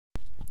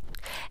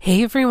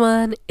Hey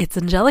everyone, it's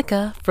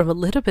Angelica from A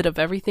Little Bit of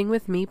Everything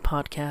with Me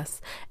podcast,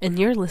 and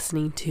you're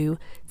listening to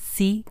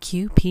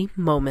CQP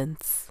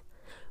Moments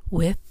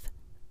with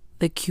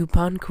the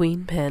Coupon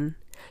Queen Pen.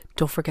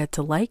 Don't forget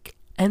to like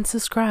and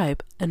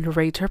subscribe and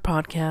rate her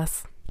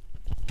podcast.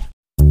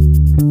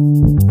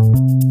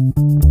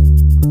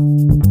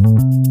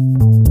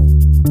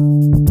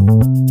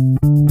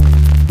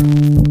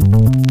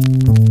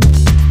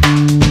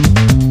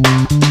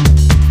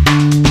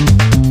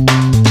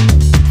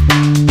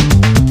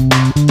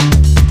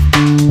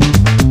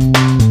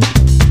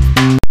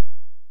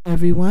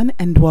 Everyone,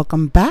 and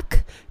welcome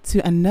back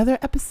to another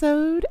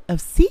episode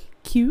of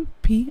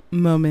CQP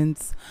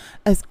Moments.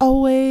 As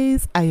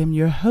always, I am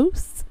your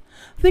host,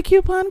 the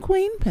Coupon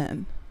Queen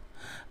Pen.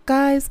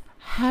 Guys,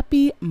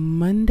 happy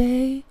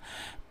Monday,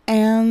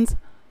 and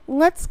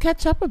let's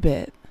catch up a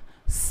bit.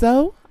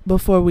 So,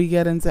 before we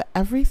get into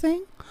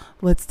everything,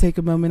 let's take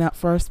a moment out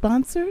for our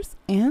sponsors,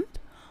 and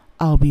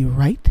I'll be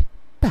right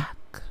back.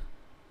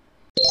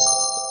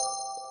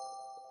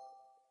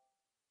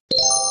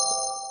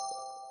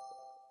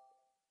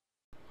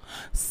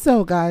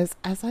 So guys,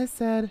 as I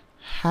said,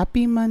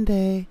 happy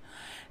Monday,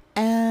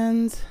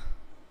 and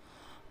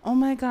oh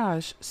my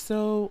gosh,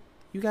 so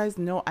you guys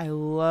know I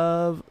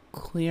love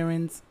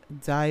clearance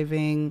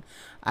diving.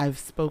 I've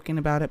spoken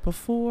about it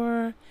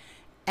before,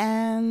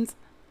 and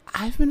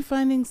I've been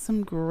finding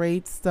some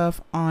great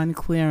stuff on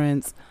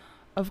clearance.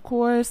 Of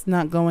course,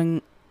 not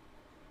going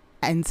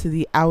into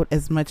the out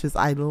as much as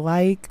I'd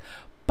like,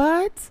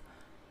 but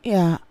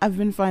yeah, I've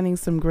been finding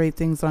some great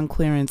things on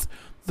clearance.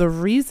 The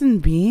reason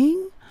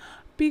being,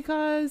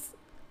 because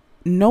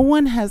no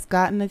one has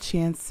gotten a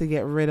chance to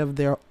get rid of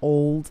their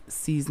old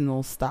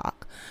seasonal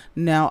stock.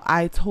 Now,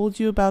 I told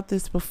you about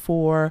this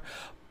before,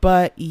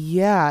 but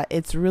yeah,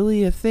 it's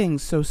really a thing.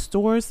 So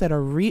stores that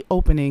are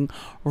reopening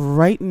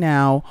right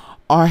now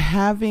are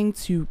having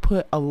to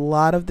put a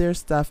lot of their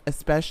stuff,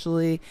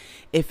 especially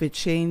if it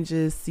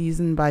changes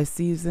season by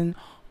season,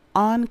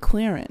 on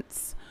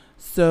clearance.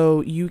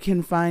 So you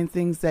can find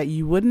things that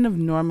you wouldn't have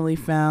normally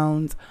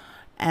found.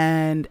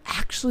 And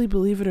actually,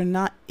 believe it or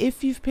not,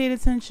 if you've paid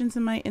attention to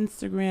my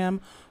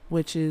Instagram,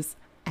 which is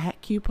at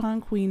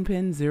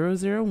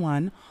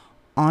CouponQueenPen001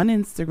 on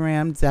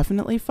Instagram,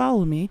 definitely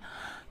follow me.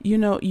 You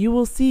know, you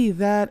will see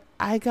that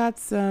I got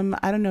some,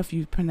 I don't know if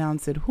you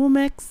pronounce it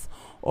Humex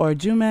or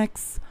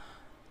Jumex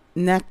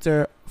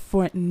nectar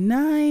for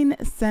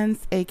 9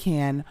 cents a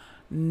can.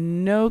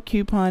 No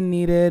coupon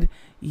needed.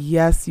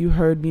 Yes, you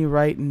heard me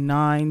right,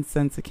 9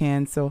 cents a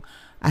can. So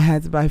I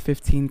had to buy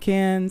 15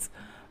 cans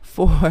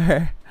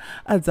for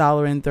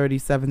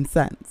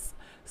 $1.37.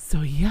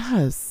 So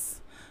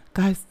yes,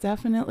 guys,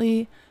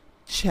 definitely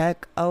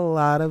check a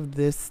lot of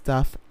this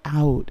stuff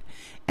out.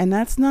 And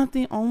that's not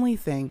the only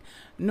thing.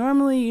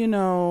 Normally, you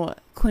know,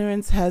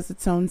 clearance has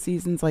its own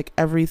seasons like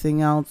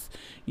everything else.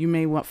 You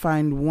may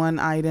find one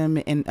item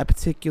in a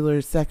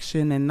particular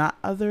section and not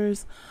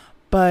others.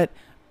 But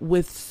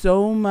with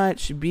so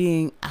much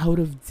being out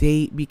of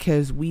date,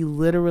 because we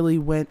literally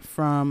went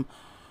from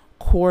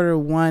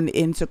Q1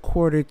 into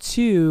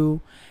Q2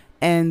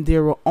 and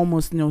there were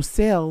almost no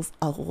sales,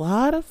 a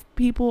lot of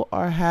people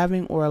are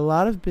having, or a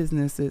lot of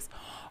businesses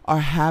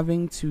are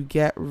having to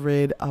get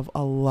rid of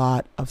a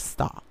lot of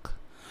stock.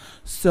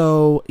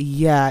 So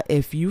yeah,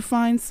 if you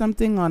find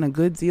something on a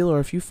good deal, or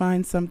if you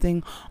find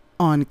something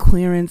on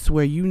clearance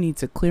where you need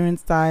to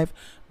clearance dive,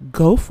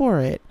 go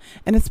for it.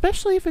 And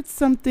especially if it's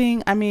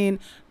something, I mean,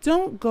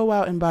 don't go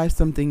out and buy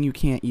something you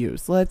can't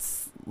use.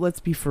 Let's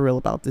be for real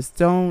about this.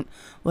 Don't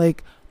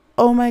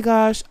oh my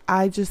gosh,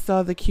 I just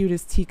saw the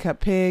cutest teacup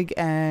pig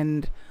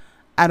and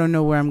I don't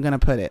know where I'm going to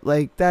put it.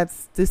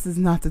 This is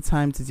not the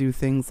time to do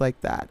things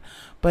like that.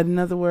 But in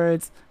other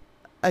words,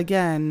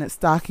 again,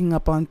 stocking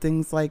up on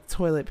things like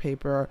toilet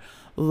paper,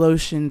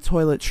 lotion,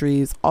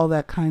 toiletries, all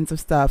that kinds of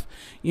stuff.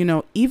 You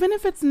know, even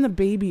if it's in the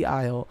baby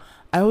aisle,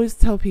 I always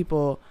tell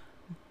people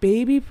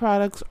baby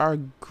products are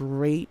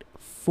great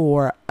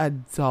for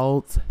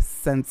adult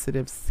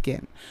sensitive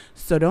skin.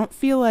 So don't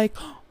feel like,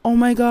 oh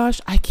my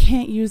gosh, I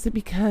can't use it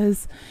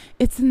because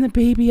it's in the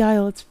baby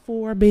aisle. It's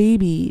for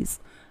babies.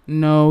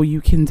 No,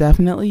 you can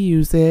definitely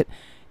use it.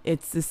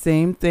 It's the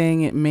same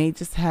thing. It may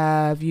just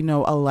have, you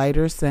know, a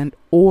lighter scent,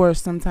 or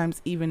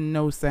sometimes even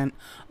no scent,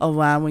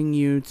 allowing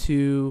you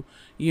to,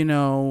 you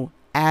know,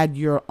 add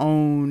your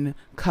own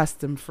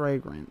custom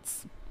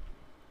fragrance.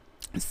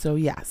 So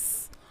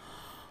yes,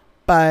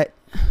 but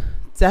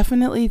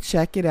definitely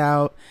check it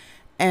out.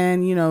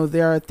 And, you know,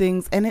 there are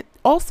things, and it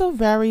also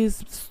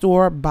varies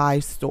store by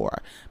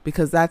store,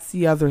 because that's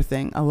the other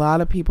thing. A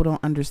lot of people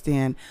don't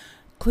understand.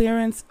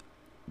 Clearance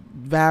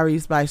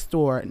varies by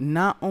store,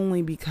 not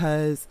only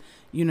because,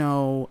 you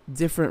know,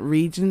 different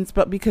regions,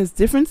 but because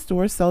different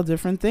stores sell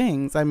different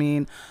things. I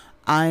mean,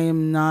 I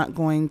am not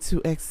going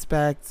to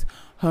expect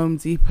Home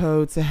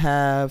Depot to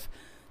have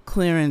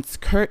clearance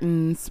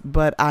curtains,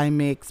 but I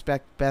may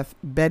expect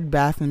Bed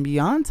Bath &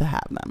 Beyond to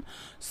have them.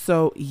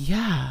 So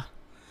yeah,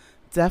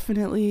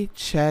 definitely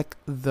check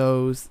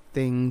those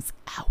things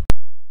out.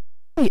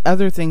 The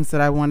other things that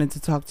I wanted to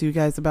talk to you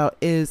guys about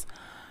is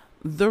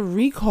the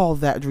recall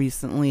that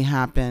recently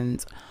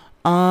happened.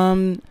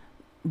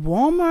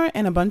 Walmart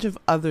and a bunch of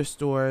other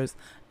stores,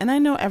 and I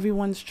know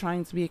everyone's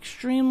trying to be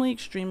extremely,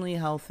 extremely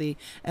healthy,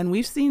 and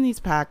we've seen these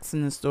packs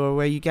in the store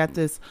where you get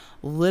this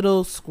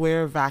little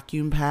square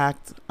vacuum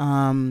packed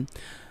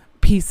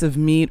piece of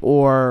meat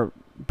or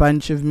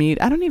bunch of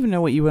meat. I don't even know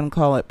what you want to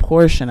call it.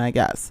 Portion, I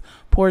guess.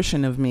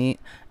 Portion of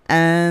meat.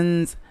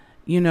 And,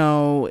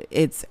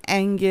 it's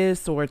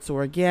Angus or it's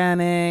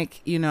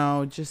organic,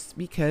 just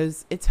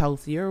because it's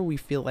healthier. We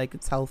feel like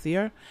it's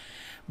healthier.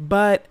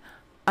 But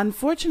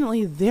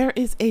unfortunately, there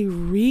is a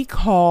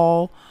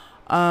recall.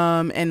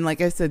 And like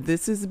I said,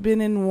 this has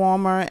been in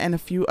Walmart and a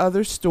few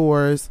other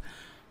stores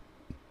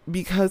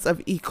because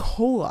of E.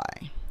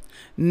 coli.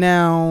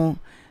 Now,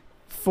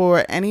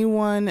 for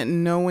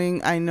anyone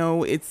knowing, I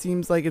know it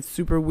seems like it's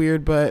super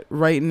weird, but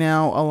right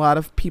now a lot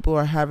of people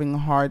are having a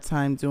hard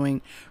time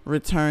doing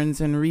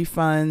returns and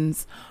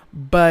refunds.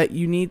 But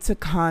you need to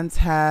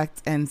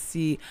contact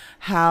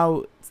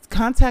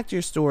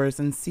your stores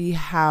and see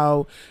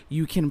how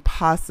you can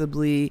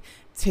possibly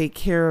take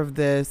care of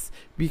this,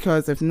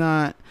 because if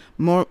not,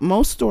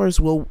 most stores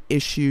will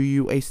issue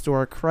you a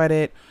store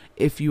credit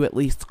if you at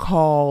least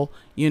call,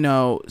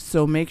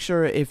 so make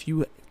sure if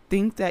you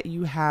think that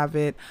you have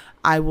it,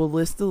 I will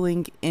list the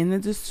link in the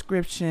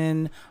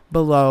description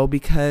below,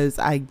 because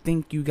I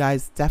think you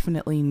guys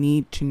definitely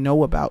need to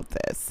know about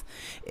this.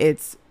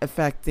 It's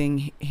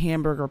affecting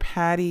hamburger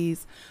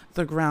patties,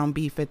 the ground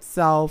beef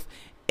itself,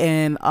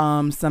 and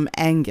some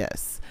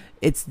Angus.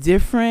 It's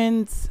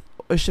different,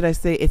 or should I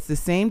say it's the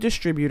same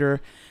distributor,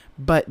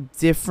 but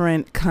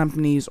different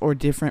companies or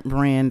different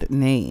brand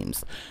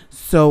names.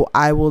 So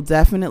I will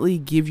definitely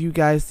give you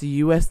guys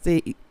the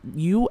USDA,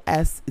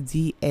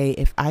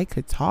 if I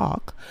could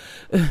talk,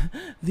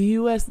 the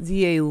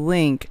USDA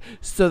link,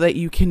 so that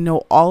you can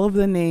know all of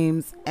the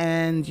names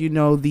and,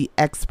 the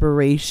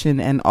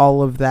expiration and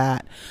all of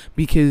that,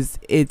 because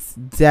it's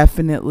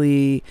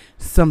definitely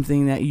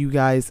something that you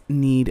guys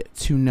need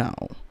to know.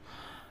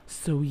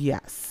 So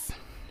yes.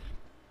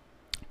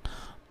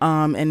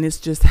 And this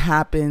just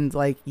happened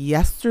like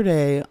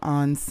yesterday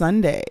on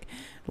Sunday,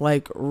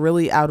 like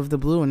really out of the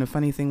blue. And the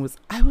funny thing was,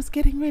 I was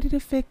getting ready to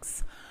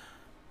fix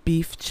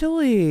beef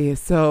chili.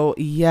 So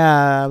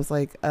yeah, I was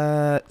like,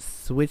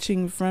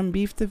 switching from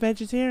beef to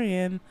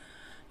vegetarian,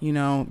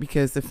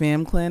 because the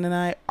fam clan and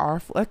I are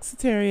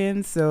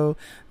flexitarian. So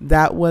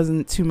that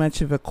wasn't too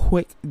much of a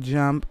quick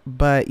jump,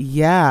 but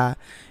yeah,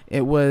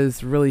 it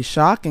was really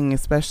shocking,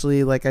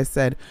 especially, like I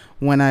said,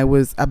 when I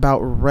was about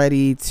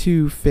ready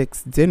to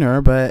fix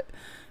dinner. But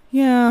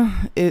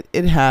yeah, it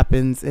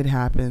happens. It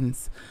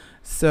happens.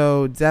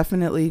 So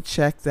definitely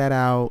check that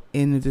out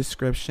in the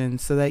description,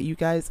 so that you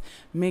guys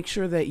make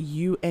sure that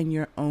you and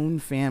your own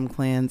fam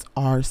clans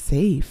are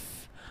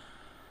safe.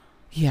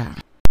 Yeah.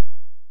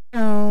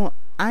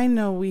 I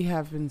know we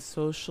have been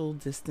social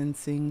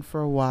distancing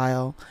for a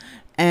while.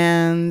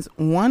 And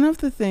one of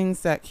the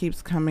things that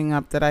keeps coming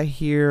up that I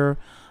hear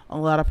a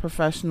lot of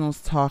professionals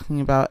talking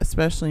about,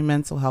 especially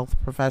mental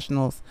health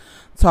professionals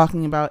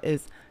talking about,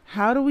 is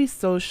how do we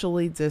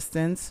socially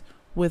distance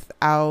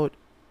without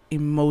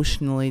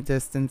emotionally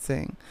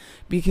distancing?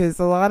 Because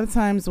a lot of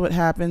times what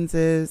happens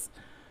is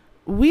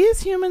we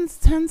as humans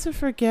tend to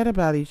forget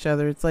about each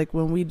other. It's like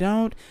when we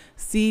don't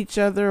see each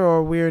other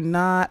or we're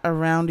not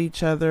around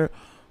each other,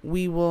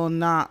 we will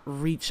not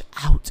reach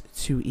out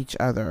to each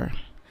other.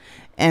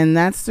 And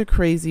that's the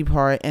crazy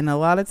part. And a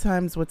lot of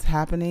times what's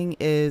happening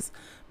is,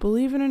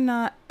 believe it or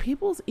not,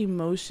 people's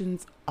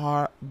emotions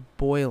are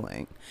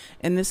boiling.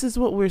 And this is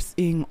what we're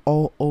seeing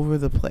all over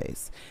the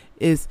place,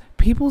 is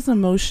people's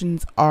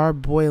emotions are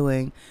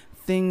boiling.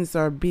 Things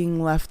are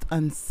being left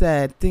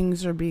unsaid.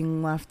 Things are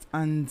being left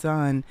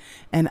undone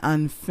and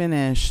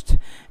unfinished.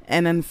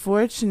 And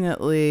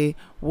unfortunately,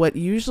 what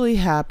usually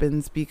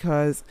happens,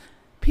 because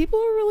people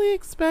are really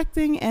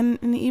expecting, and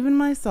even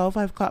myself,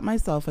 I've caught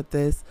myself at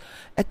this,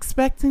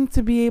 expecting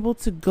to be able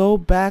to go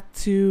back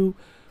to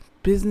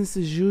business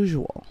as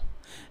usual.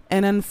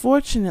 And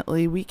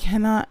unfortunately, we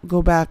cannot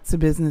go back to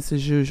business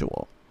as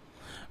usual.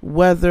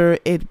 Whether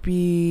it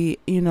be,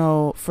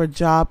 for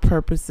job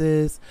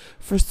purposes,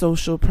 for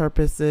social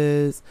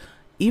purposes,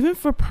 even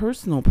for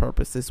personal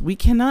purposes, we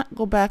cannot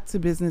go back to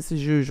business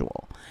as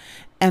usual.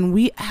 And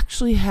we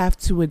actually have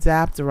to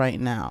adapt right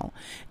now.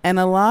 And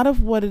a lot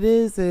of what it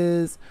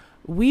is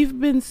we've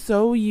been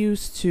so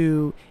used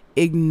to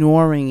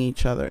ignoring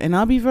each other. And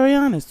I'll be very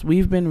honest,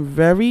 we've been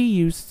very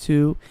used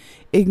to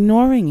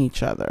ignoring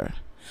each other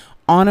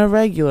on a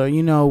regular.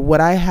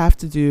 What I have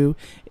to do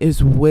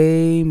is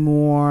way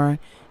more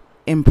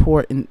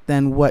important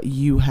than what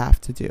you have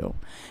to do.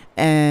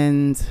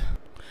 And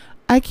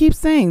I keep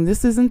saying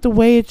this isn't the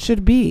way it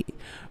should be.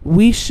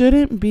 We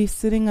shouldn't be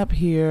sitting up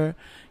here,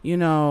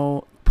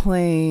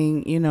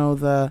 playing,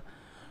 the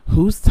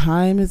whose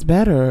time is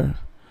better,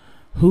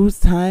 whose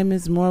time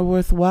is more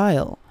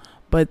worthwhile.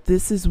 But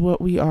this is what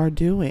we are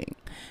doing.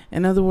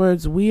 In other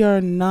words, we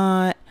are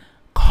not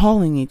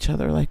calling each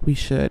other like we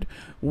should.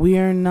 We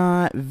are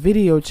not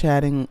video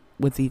chatting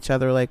with each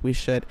other like we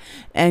should.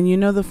 And you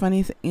know, the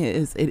funny thing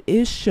is, it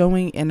is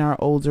showing in our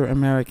older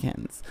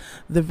Americans.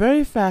 The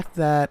very fact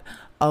that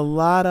a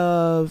lot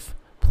of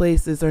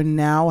places are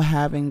now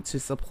having to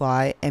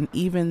supply, and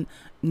even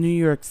New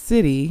York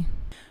City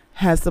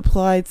has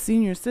supplied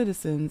senior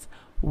citizens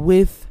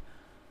with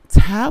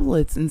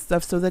tablets and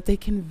stuff so that they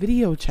can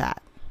video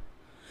chat.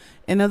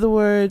 In other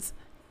words,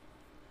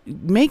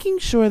 making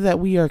sure that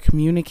we are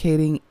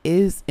communicating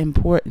is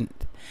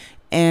important.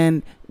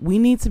 And we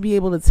need to be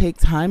able to take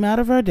time out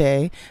of our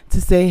day to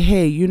say,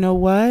 hey, you know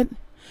what?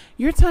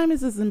 Your time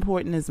is as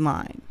important as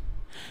mine.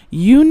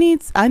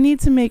 I need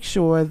to make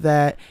sure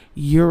that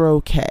you're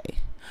okay.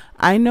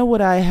 I know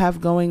what I have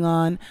going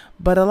on,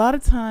 but a lot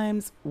of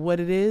times what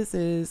it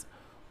is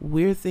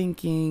we're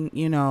thinking,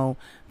 you know,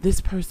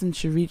 this person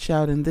should reach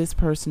out and this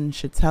person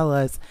should tell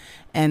us.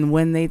 And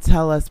when they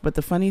tell us, but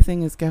the funny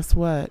thing is, guess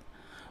what?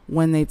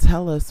 When they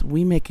tell us,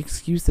 we make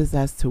excuses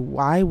as to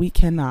why we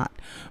cannot.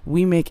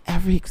 We make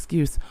every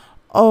excuse.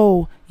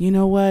 Oh, you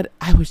know what?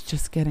 I was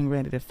just getting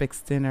ready to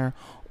fix dinner.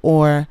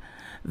 Or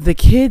the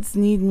kids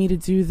need me to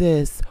do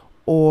this.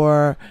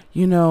 Or,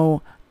 you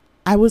know,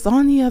 I was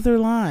on the other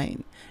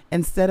line,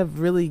 instead of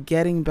really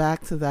getting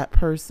back to that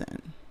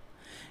person.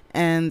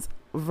 And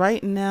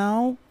right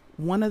now,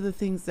 one of the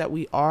things that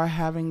we are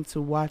having to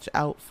watch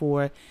out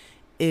for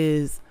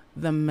is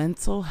the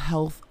mental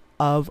health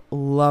of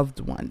loved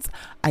ones.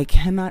 I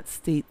cannot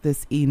state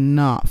this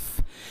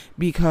enough,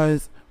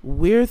 because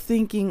we're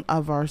thinking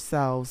of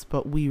ourselves,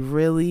 but we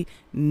really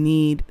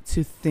need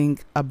to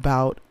think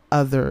about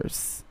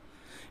others,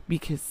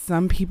 because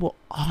some people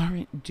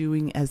aren't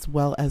doing as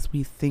well as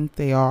we think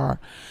they are.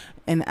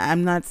 And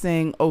I'm not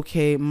saying,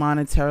 okay,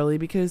 monetarily,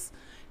 because,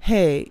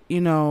 hey,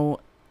 you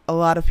know, a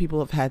lot of people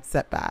have had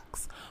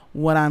setbacks.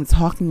 What I'm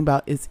talking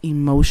about is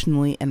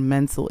emotionally and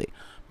mentally.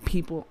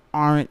 People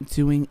aren't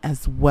doing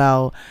as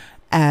well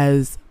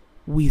as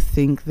we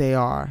think they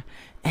are.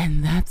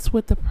 And that's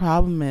what the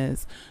problem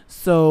is.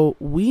 So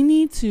we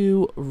need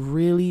to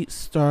really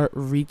start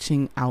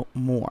reaching out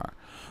more.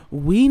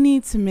 We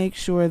need to make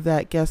sure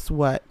that, guess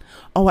what?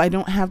 Oh, I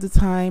don't have the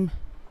time.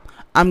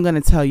 I'm going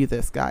to tell you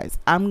this, guys.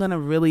 I'm going to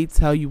really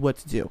tell you what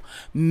to do.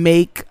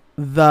 Make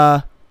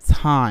the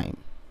time.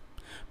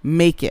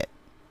 Make it.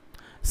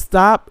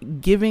 Stop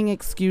giving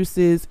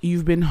excuses.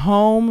 You've been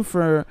home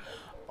for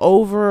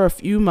over a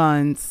few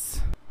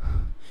months.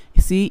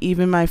 See,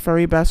 even my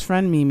furry best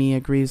friend Mimi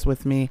agrees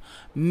with me.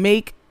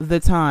 Make the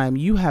time.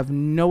 You have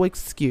no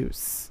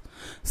excuse.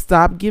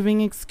 Stop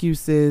giving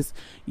excuses.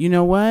 You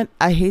know what?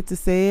 I hate to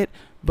say it,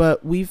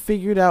 but we've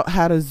figured out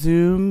how to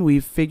Zoom.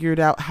 We've figured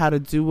out how to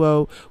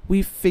Duo.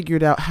 We've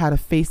figured out how to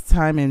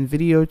FaceTime and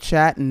video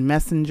chat and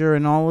Messenger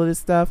and all of this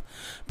stuff.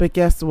 But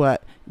guess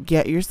what?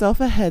 Get yourself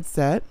a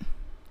headset.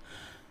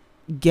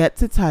 Get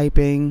to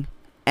typing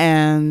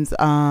and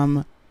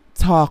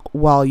talk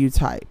while you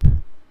type.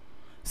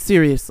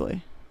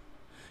 Seriously.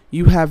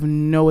 You have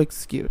no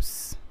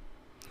excuse.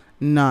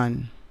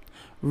 None.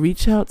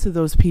 Reach out to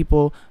those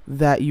people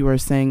that you are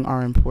saying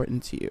are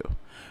important to you.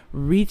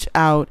 Reach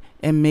out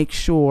and make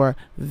sure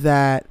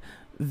that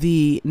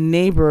the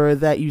neighbor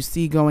that you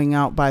see going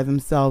out by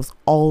themselves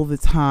all the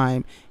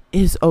time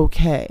is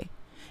okay.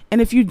 And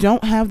if you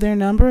don't have their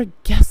number,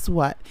 guess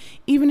what?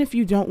 Even if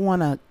you don't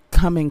want to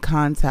come in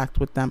contact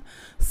with them,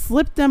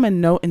 slip them a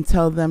note and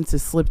tell them to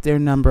slip their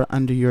number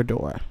under your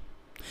door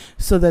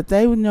so that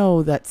they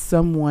know that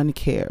someone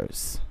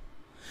cares.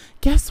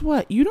 Guess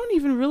what? You don't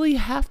even really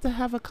have to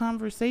have a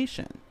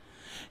conversation.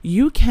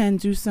 You can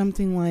do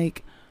something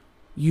like,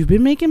 you've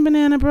been making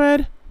banana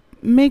bread,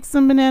 make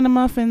some banana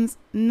muffins,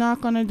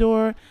 knock on a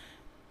door,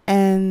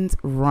 and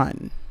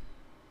run.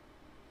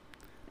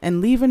 And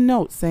leave a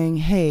note saying,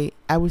 hey,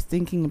 I was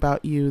thinking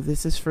about you.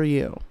 This is for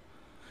you.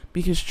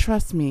 Because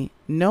trust me,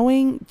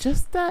 knowing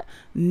just that,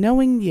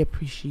 knowing the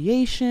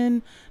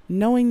appreciation,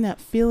 knowing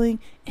that feeling,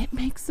 it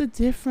makes a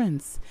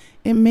difference.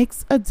 It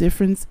makes a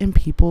difference in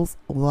people's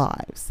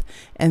lives.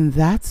 And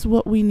that's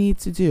what we need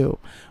to do.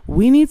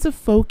 We need to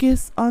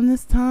focus on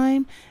this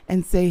time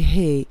and say,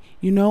 hey,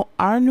 you know,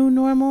 our new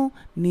normal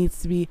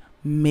needs to be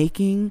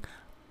making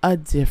a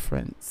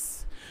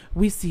difference.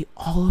 We see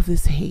all of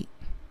this hate.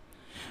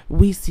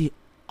 We see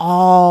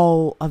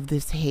all of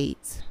this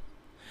hate.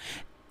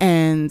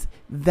 And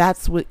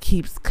that's what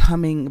keeps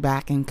coming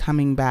back and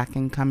coming back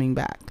and coming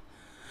back.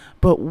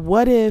 But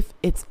what if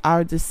it's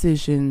our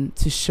decision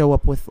to show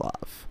up with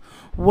love?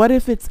 What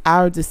if it's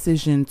our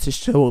decision to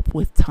show up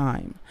with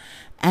time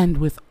and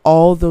with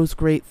all those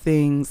great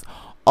things,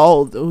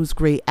 all those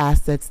great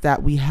assets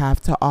that we have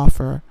to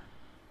offer?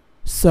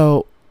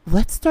 So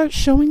let's start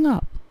showing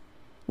up.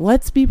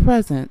 Let's be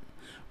present.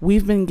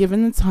 We've been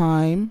given the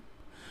time.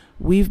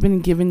 We've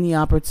been given the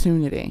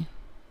opportunity.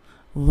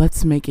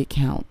 Let's make it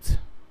count.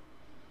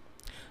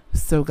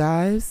 So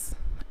guys,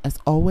 as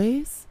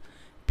always,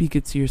 be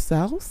good to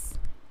yourselves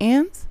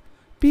and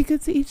be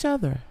good to each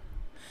other.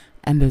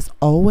 And as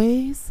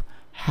always,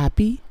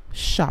 happy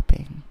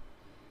shopping.